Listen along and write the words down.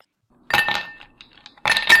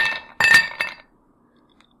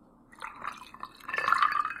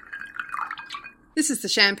This is the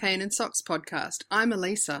Champagne and Socks podcast. I'm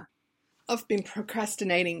Elisa. I've been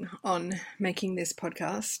procrastinating on making this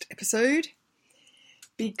podcast episode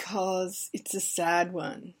because it's a sad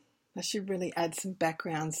one. I should really add some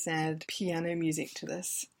background sad piano music to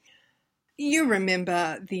this. You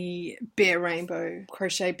remember the Bare Rainbow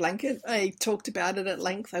crochet blanket? I talked about it at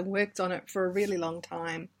length. I worked on it for a really long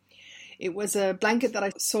time. It was a blanket that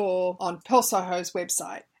I saw on Pearl Soho's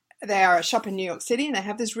website. They are a shop in New York City and they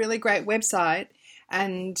have this really great website,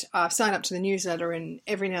 and I've signed up to the newsletter, and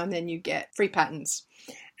every now and then you get free patterns.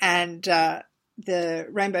 And the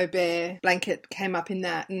Rainbow Bear blanket came up in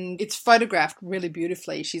that, and it's photographed really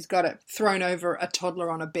beautifully. She's got it thrown over a toddler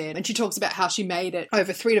on a bed, and she talks about how she made it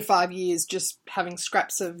over 3 to 5 years, just having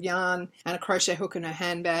scraps of yarn and a crochet hook in her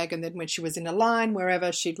handbag. And then when she was in a line,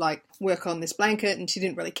 wherever, she'd work on this blanket, and she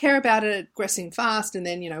didn't really care about it, progressing fast. And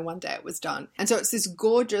then, one day it was done. And so it's this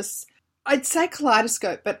gorgeous, I'd say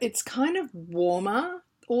kaleidoscope, but it's kind of warmer.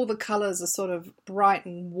 All the colours are sort of bright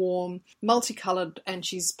and warm, multicoloured, and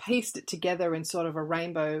she's pieced it together in sort of a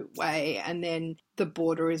rainbow way. And then the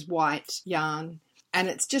border is white yarn, and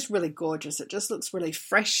it's just really gorgeous. It just looks really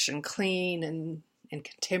fresh and clean and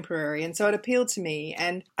contemporary. And so it appealed to me.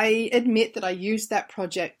 And I admit that I used that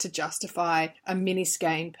project to justify a mini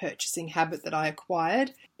skein purchasing habit that I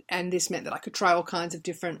acquired. And this meant that I could try all kinds of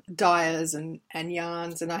different dyers and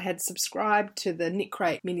yarns. And I had subscribed to the Knit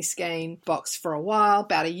Crate mini skein box for a while,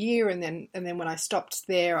 about a year. And then when I stopped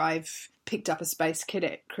there, I've picked up a Space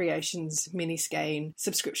Cadet Creations mini skein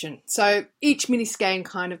subscription. So each mini skein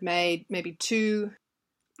kind of made maybe two,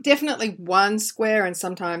 definitely one square and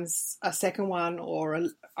sometimes a second one, or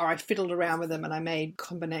I fiddled around with them and I made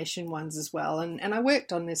combination ones as well. And I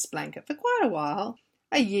worked on this blanket for quite a while,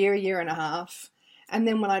 a year and a half. And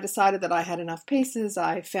then when I decided that I had enough pieces,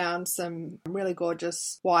 I found some really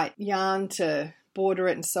gorgeous white yarn to border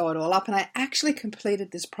it and sew it all up. And I actually completed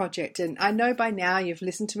this project. And I know by now you've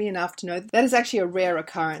listened to me enough to know that is actually a rare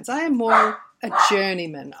occurrence. I am more a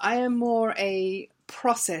journeyman. I am more a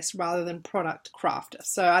process rather than product crafter.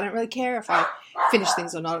 So I don't really care if I finish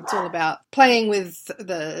things or not. It's all about playing with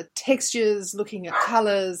the textures, looking at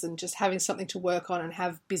colours, and just having something to work on and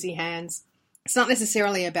have busy hands. It's not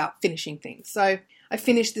necessarily about finishing things. So I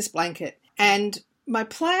finished this blanket, and my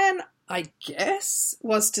plan, I guess,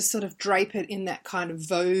 was to sort of drape it in that kind of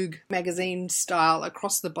Vogue magazine style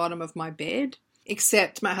across the bottom of my bed,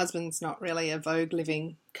 except my husband's not really a Vogue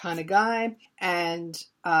living kind of guy, and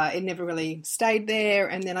it never really stayed there.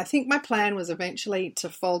 And then I think my plan was eventually to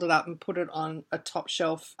fold it up and put it on a top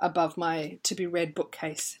shelf above my To Be Read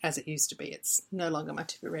bookcase, as it used to be. It's no longer my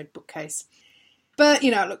To Be Read bookcase. But,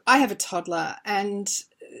 look, I have a toddler, and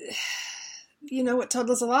you know what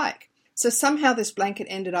toddlers are like. So somehow this blanket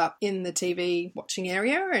ended up in the TV watching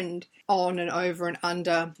area and on and over and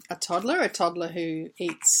under a toddler who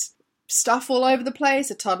eats stuff all over the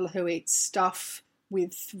place, a toddler who eats stuff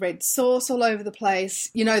with red sauce all over the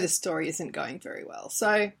place. The story isn't going very well.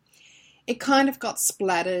 So it kind of got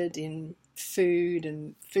splattered in food,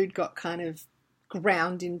 and food got kind of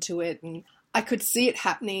ground into it, and I could see it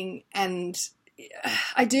happening. And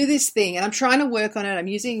I do this thing, and I'm trying to work on it. I'm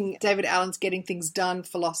using David Allen's Getting Things Done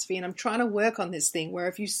philosophy, and I'm trying to work on this thing where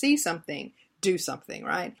if you see something, do something,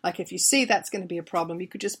 right? Like if you see that's going to be a problem, you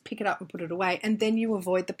could just pick it up and put it away, and then you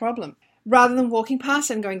avoid the problem. Rather than walking past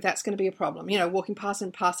it and going, that's going to be a problem. Walking past it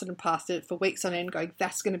and past it for weeks on end going,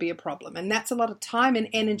 that's going to be a problem. And that's a lot of time and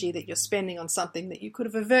energy that you're spending on something that you could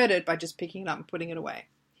have averted by just picking it up and putting it away.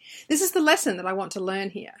 This is the lesson that I want to learn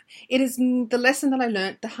here. It is the lesson that I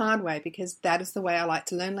learnt the hard way, because that is the way I like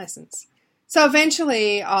to learn lessons. So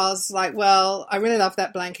eventually I was like, well, I really love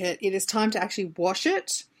that blanket. It is time to actually wash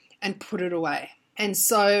it and put it away. And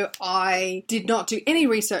so I did not do any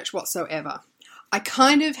research whatsoever. I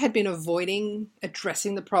kind of had been avoiding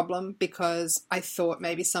addressing the problem because I thought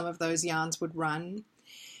maybe some of those yarns would run,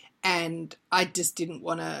 and I just didn't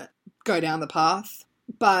want to go down the path.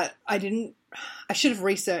 But I didn't. I should have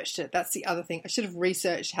researched it. That's the other thing. I should have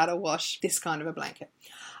researched how to wash this kind of a blanket.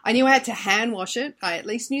 I knew I had to hand wash it. I at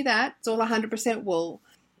least knew that. It's all 100% wool.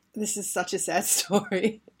 This is such a sad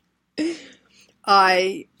story.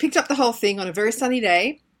 I picked up the whole thing on a very sunny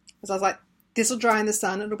day because I was like, this will dry in the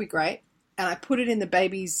sun. It'll be great. And I put it in the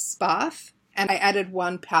baby's bath, and I added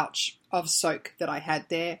 1 pouch of soak that I had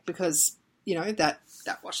there because, that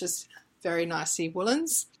washes very nicely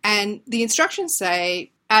woolens. And the instructions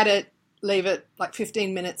say add it, leave it like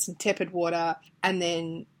 15 minutes in tepid water, and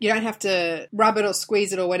then you don't have to rub it or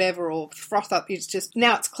squeeze it or whatever or froth up. It's just,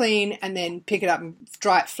 now it's clean, and then pick it up and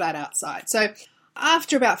dry it flat outside. So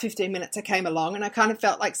after about 15 minutes, I came along and I kind of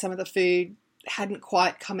felt like some of the food hadn't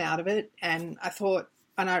quite come out of it, and I thought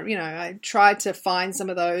And I tried to find some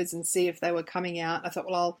of those and see if they were coming out. I thought,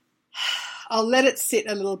 well, I'll let it sit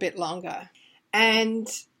a little bit longer. And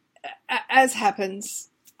as happens,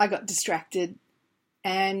 I got distracted,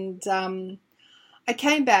 and I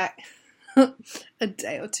came back a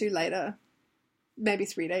day or two later, maybe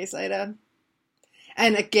 3 days later.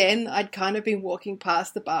 And again, I'd kind of been walking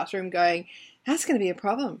past the bathroom going, that's going to be a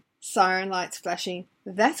problem. Siren lights flashing,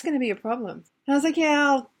 that's going to be a problem. And I was like,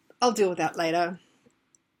 yeah, I'll deal with that later.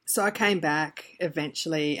 So I came back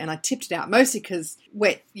eventually and I tipped it out, mostly because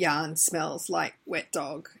wet yarn smells like wet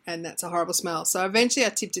dog and that's a horrible smell. So eventually I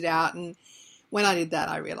tipped it out, and when I did that,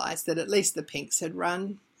 I realised that at least the pinks had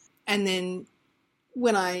run. And then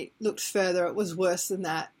when I looked further, it was worse than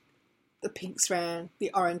that. The pinks ran,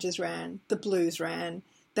 the oranges ran, the blues ran.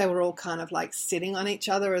 They were all kind of like sitting on each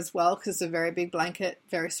other as well, because it's a very big blanket,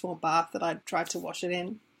 very small bath that I tried to wash it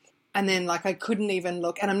in. And then like I couldn't even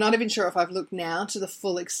look, and I'm not even sure if I've looked now to the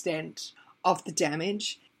full extent of the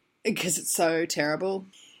damage because it's so terrible.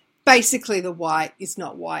 Basically the white is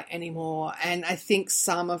not white anymore, and I think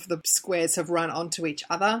some of the squares have run onto each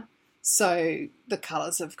other, so the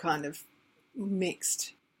colours have kind of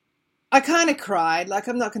mixed. I kind of cried, like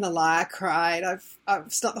I'm not going to lie, I cried.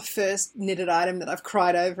 It's not the first knitted item that I've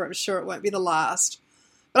cried over, I'm sure it won't be the last.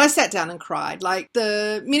 But I sat down and cried. Like,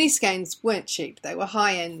 the mini skeins weren't cheap. They were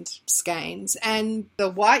high-end skeins. And the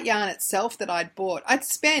white yarn itself that I'd bought, I'd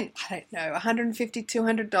spent, I don't know, $150,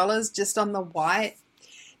 $200 just on the white.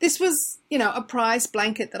 This was, a prize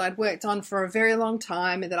blanket that I'd worked on for a very long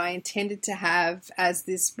time and that I intended to have as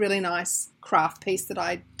this really nice craft piece that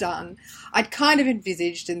I'd done. I'd kind of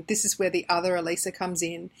envisaged, and this is where the other Elisa comes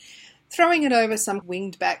in, throwing it over some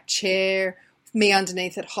winged back chair, me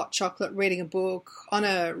underneath it, hot chocolate, reading a book on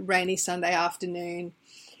a rainy Sunday afternoon.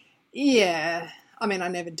 Yeah, I mean, I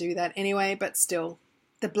never do that anyway, but still,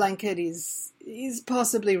 the blanket is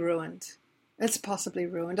possibly ruined. It's possibly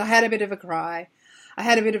ruined. I had a bit of a cry. I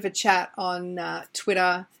had a bit of a chat on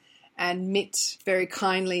Twitter, and Mitt very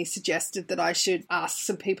kindly suggested that I should ask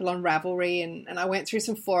some people on Ravelry, and I went through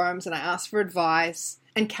some forums and I asked for advice.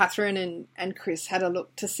 And Catherine and Chris had a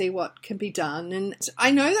look to see what can be done. And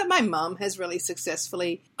I know that my mum has really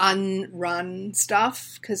successfully unrun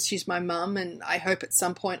stuff because she's my mum, and I hope at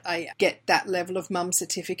some point I get that level of mum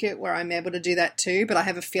certificate where I'm able to do that too, but I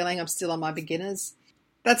have a feeling I'm still on my beginners.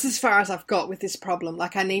 That's as far as I've got with this problem.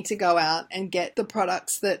 Like, I need to go out and get the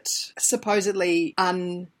products that supposedly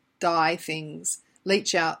undye things,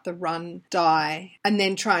 leach out the run dye, and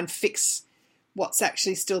then try and fix what's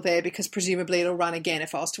actually still there, because presumably it'll run again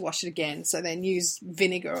if I was to wash it again. So then use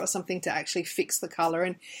vinegar or something to actually fix the colour.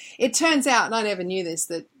 And it turns out, and I never knew this,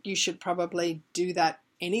 that you should probably do that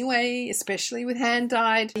anyway, especially with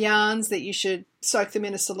hand-dyed yarns, that you should soak them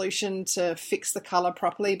in a solution to fix the colour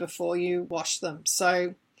properly before you wash them.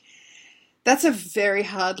 So that's a very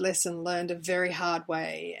hard lesson learned a very hard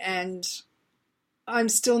way. And I'm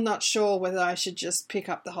still not sure whether I should just pick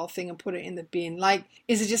up the whole thing and put it in the bin. Like,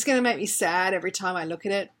 is it just going to make me sad every time I look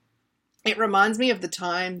at it? It reminds me of the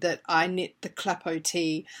time that I knit the Clapo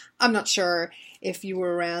Tee. I'm not sure if you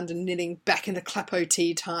were around and knitting back in the Clapo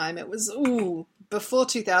Tee time. It was, before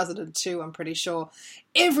 2002, I'm pretty sure.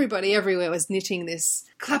 Everybody everywhere was knitting this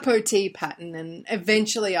Clapo Tee pattern, and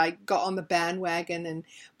eventually I got on the bandwagon and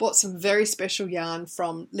bought some very special yarn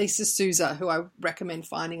from Lisa Souza, who I recommend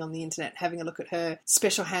finding on the internet, having a look at her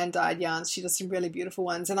special hand-dyed yarns. She does some really beautiful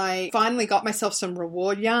ones. And I finally got myself some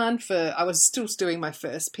reward yarn I was still doing my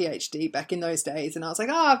first PhD back in those days, and I was like,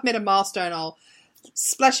 I've met a milestone, I'll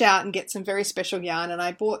splash out and get some very special yarn. And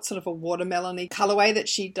I bought sort of a watermelon-y colourway that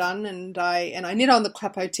she'd done, and I knit on the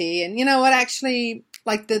Clapo Tee. And you know what, actually,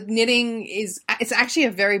 like, the knitting it's actually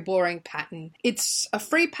a very boring pattern. It's a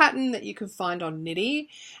free pattern that you can find on Knitty,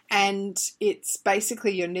 and it's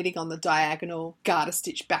basically you're knitting on the diagonal, garter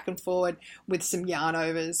stitch back and forward with some yarn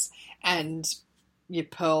overs, and you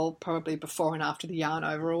purl probably before and after the yarn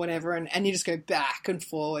over or whatever, and you just go back and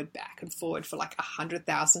forward for like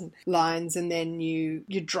 100,000 lines, and then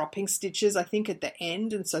you're dropping stitches, I think, at the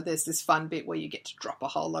end. And so there's this fun bit where you get to drop a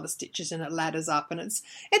whole lot of stitches and it ladders up, and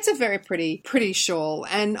it's a very pretty shawl.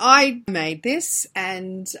 And I made this,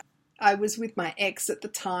 and I was with my ex at the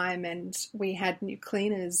time, and we had new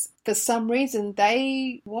cleaners. For some reason,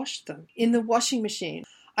 they washed them in the washing machine.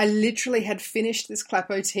 I literally had finished this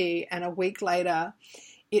Clapo Tee, and a week later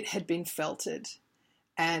it had been felted,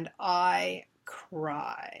 and I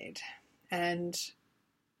cried. And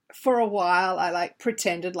for a while I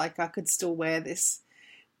pretended like I could still wear this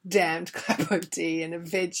damned Clapo Tee, and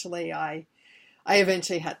eventually I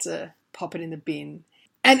had to pop it in the bin.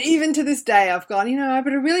 And even to this day, I've gone,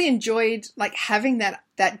 but I really enjoyed like having that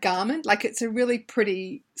garment. Like it's a really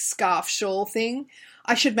pretty scarf shawl thing.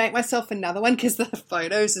 I should make myself another one because the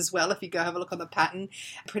photos as well, if you go have a look on the pattern,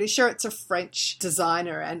 I'm pretty sure it's a French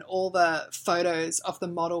designer and all the photos of the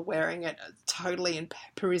model wearing it are totally in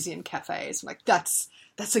Parisian cafes. Like that's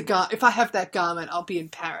if I have that garment, I'll be in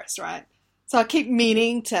Paris, right? So I keep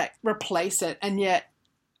meaning to replace it, and yet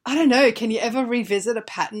I don't know, can you ever revisit a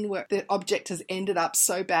pattern where the object has ended up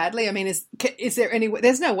so badly? I mean, is there any way?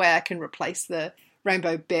 There's no way I can replace the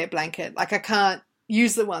Rainbow Bear blanket. Like I can't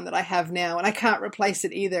use the one that I have now, and I can't replace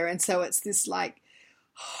it either. And so it's this like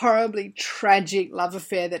horribly tragic love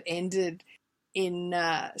affair that ended in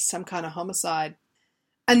some kind of homicide.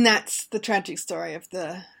 And that's the tragic story of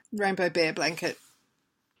the Rainbow Bear blanket.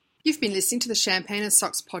 You've been listening to the Champagne and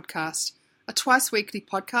Socks podcast, a twice-weekly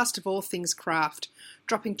podcast of all things craft,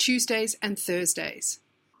 dropping Tuesdays and Thursdays.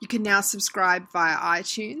 You can now subscribe via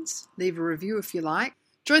iTunes, leave a review if you like,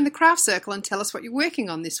 join the craft circle and tell us what you're working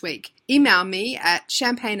on this week. Email me at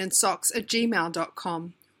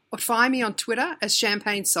champagneandsocks@gmail.com or find me on Twitter as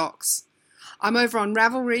Champagne Socks. I'm over on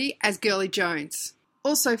Ravelry as Girly Jones.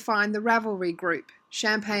 Also find the Ravelry group,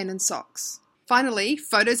 Champagne and Socks. Finally,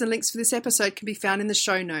 photos and links for this episode can be found in the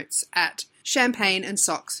show notes at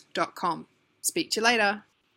champagneandsocks.com. Speak to you later.